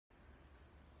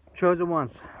Chosen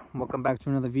ones, welcome back to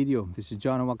another video. This is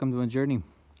John and welcome to my journey.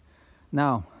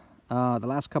 Now, the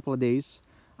last couple of days,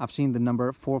 I've seen the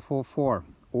number 444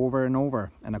 over and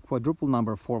over, and a quadruple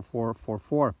number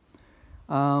 4444.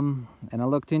 And I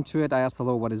looked into it. I asked the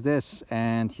Lord, what is this?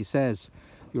 And he says,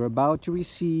 you're about to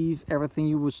receive everything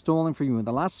you was stolen from you. In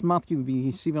the last month, you've been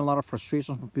receiving a lot of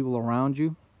frustration from people around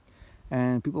you,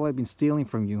 and people have been stealing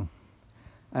from you.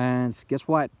 And guess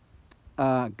what?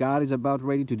 God is about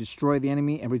ready to destroy the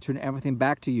enemy and return everything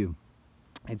back to you.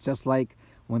 It's just like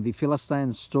when the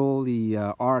Philistines stole the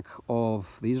ark of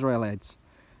the Israelites,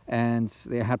 and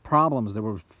they had problems. They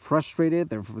were frustrated,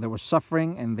 they were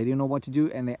suffering, and they didn't know what to do,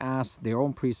 and they asked their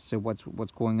own priests, said, what's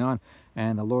going on?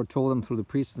 And the Lord told them through the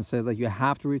priests and says that you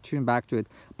have to return back to it,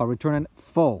 but return it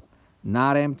full,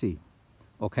 not empty.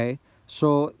 Okay?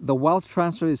 So the wealth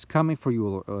transfer is coming for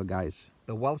you, guys.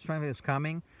 The wealth transfer is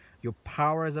coming. Your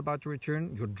power is about to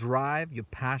return, your drive, your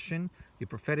passion, your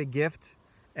prophetic gift,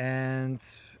 and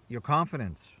your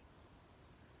confidence.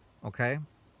 Okay?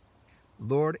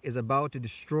 Lord is about to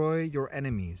destroy your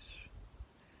enemies.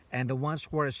 And the ones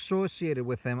who are associated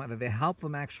with them, that they help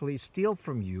them actually steal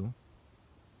from you,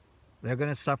 they're going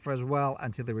to suffer as well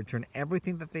until they return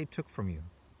everything that they took from you.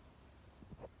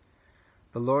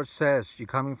 The Lord says you're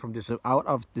coming from out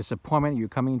of disappointment, you're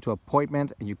coming into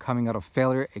appointment, and you're coming out of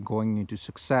failure and going into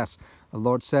success. The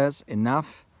Lord says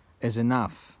enough is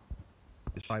enough.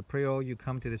 So I pray all you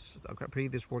come to this, I pray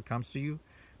this word comes to you,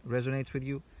 resonates with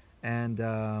you, and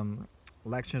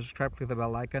like, share, subscribe, click the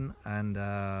bell icon, and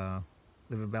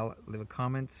leave a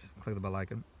comment, click the bell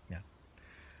icon. Yeah.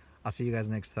 I'll see you guys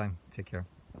next time. Take care.